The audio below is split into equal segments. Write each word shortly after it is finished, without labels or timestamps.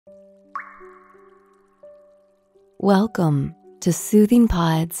Welcome to Soothing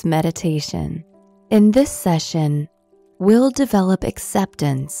Pod's meditation. In this session, we'll develop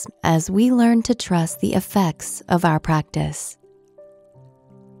acceptance as we learn to trust the effects of our practice.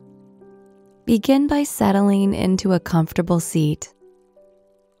 Begin by settling into a comfortable seat.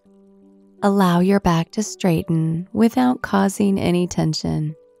 Allow your back to straighten without causing any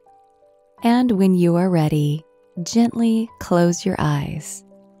tension. And when you are ready, gently close your eyes.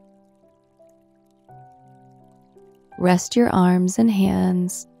 Rest your arms and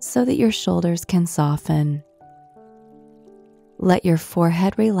hands so that your shoulders can soften. Let your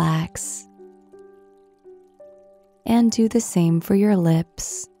forehead relax. And do the same for your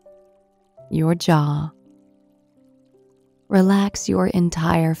lips, your jaw. Relax your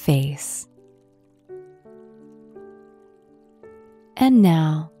entire face. And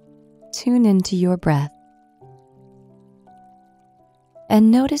now, tune into your breath. And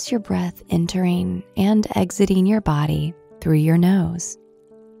notice your breath entering and exiting your body through your nose.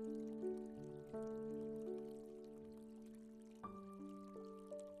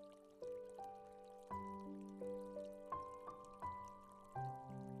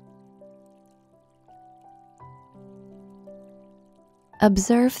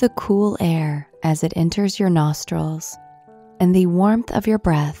 Observe the cool air as it enters your nostrils and the warmth of your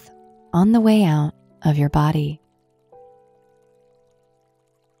breath on the way out of your body.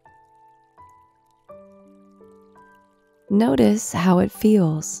 Notice how it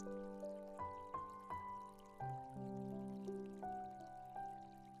feels.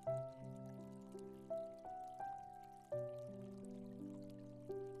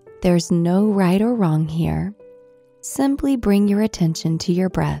 There's no right or wrong here. Simply bring your attention to your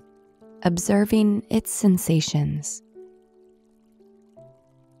breath, observing its sensations.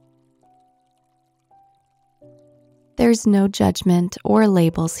 There's no judgment or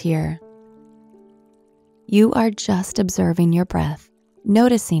labels here. You are just observing your breath,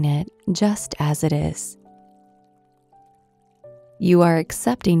 noticing it just as it is. You are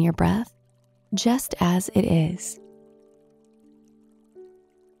accepting your breath just as it is.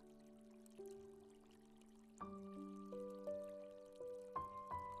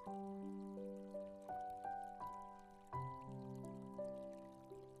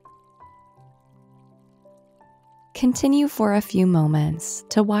 Continue for a few moments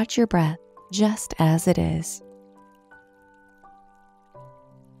to watch your breath just as it is.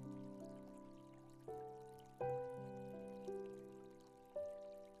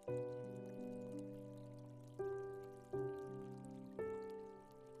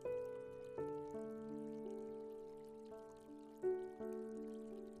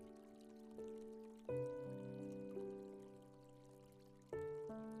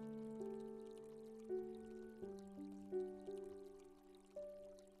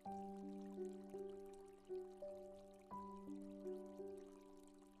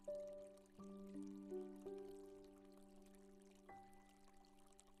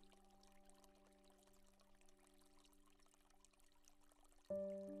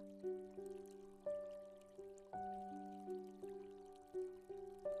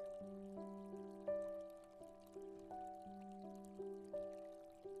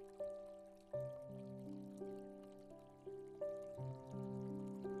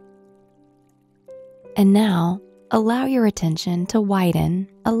 And now, allow your attention to widen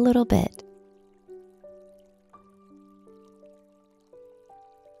a little bit.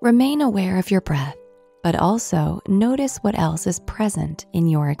 Remain aware of your breath, but also notice what else is present in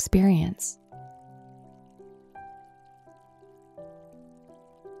your experience.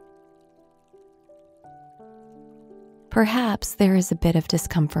 Perhaps there is a bit of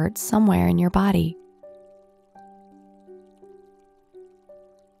discomfort somewhere in your body.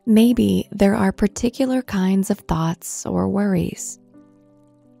 Maybe there are particular kinds of thoughts or worries.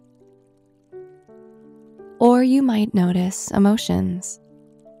 Or you might notice emotions.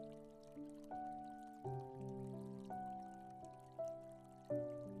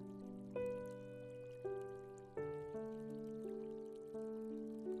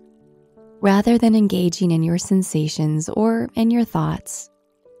 Rather than engaging in your sensations or in your thoughts,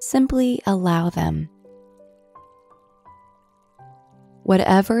 simply allow them.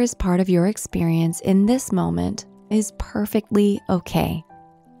 Whatever is part of your experience in this moment is perfectly okay.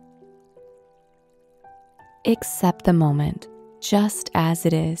 Accept the moment just as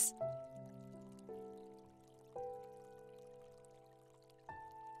it is.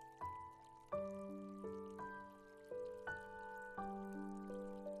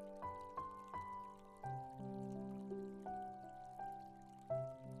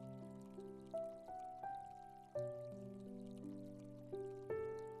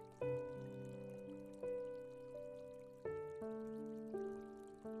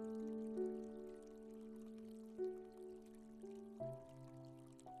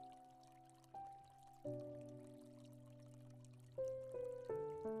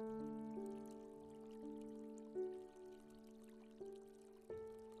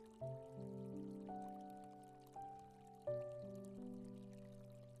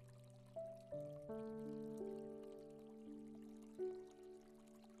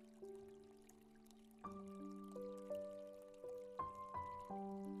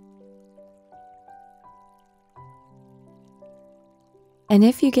 And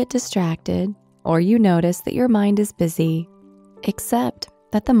if you get distracted or you notice that your mind is busy, accept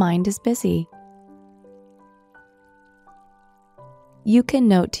that the mind is busy. You can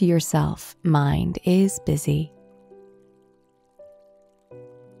note to yourself, mind is busy.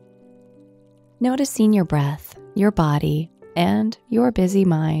 Noticing your breath, your body, and your busy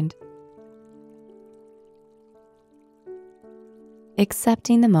mind.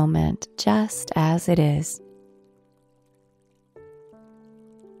 Accepting the moment just as it is.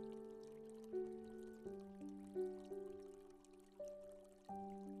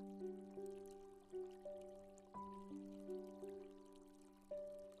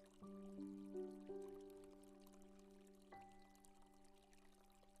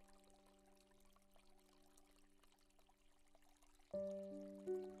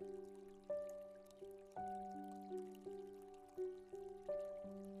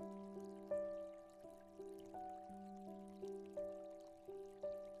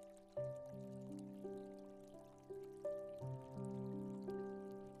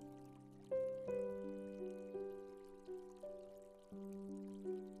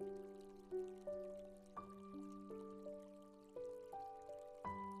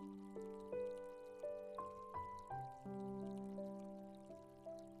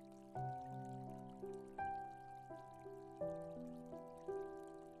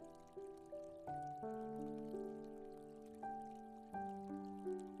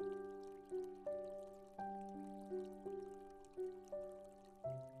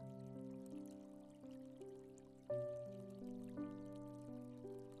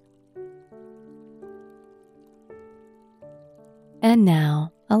 And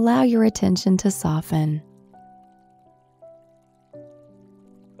now, allow your attention to soften.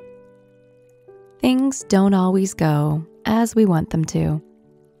 Things don't always go as we want them to.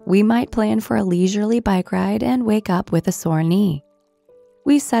 We might plan for a leisurely bike ride and wake up with a sore knee.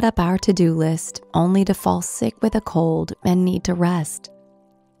 We set up our to-do list only to fall sick with a cold and need to rest.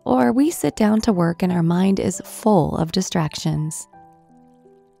 Or we sit down to work and our mind is full of distractions.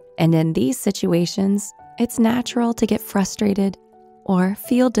 And in these situations, it's natural to get frustrated or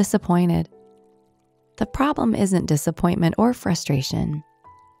feel disappointed. The problem isn't disappointment or frustration.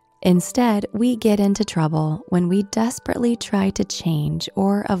 Instead, we get into trouble when we desperately try to change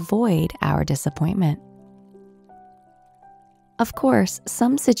or avoid our disappointment. Of course,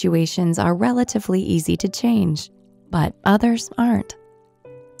 some situations are relatively easy to change, but others aren't.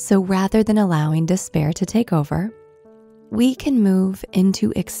 So rather than allowing despair to take over, we can move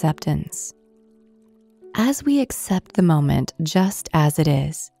into acceptance. As we accept the moment just as it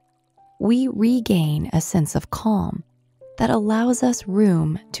is, we regain a sense of calm that allows us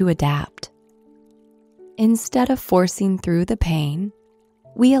room to adapt. Instead of forcing through the pain,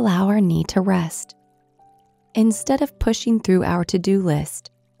 we allow our need to rest. Instead of pushing through our to-do list,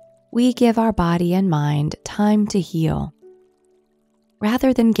 we give our body and mind time to heal.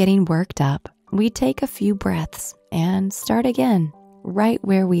 Rather than getting worked up, we take a few breaths and start again, right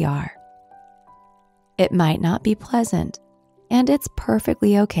where we are. It might not be pleasant, and it's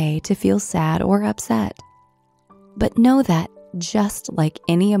perfectly okay to feel sad or upset. But know that, just like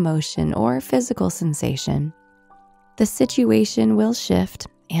any emotion or physical sensation, the situation will shift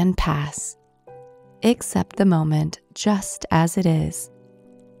and pass. Accept the moment just as it is.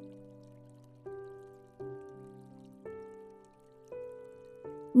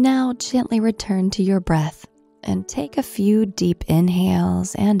 Now gently return to your breath and take a few deep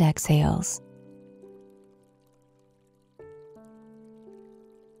inhales and exhales.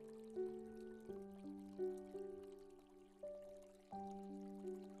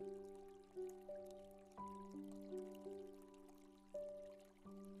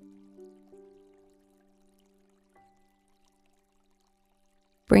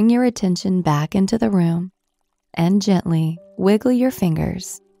 Bring your attention back into the room and gently wiggle your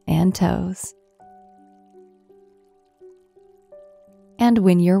fingers and toes. And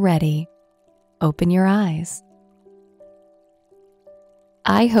when you're ready, open your eyes.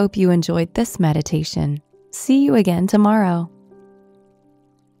 I hope you enjoyed this meditation. See you again tomorrow.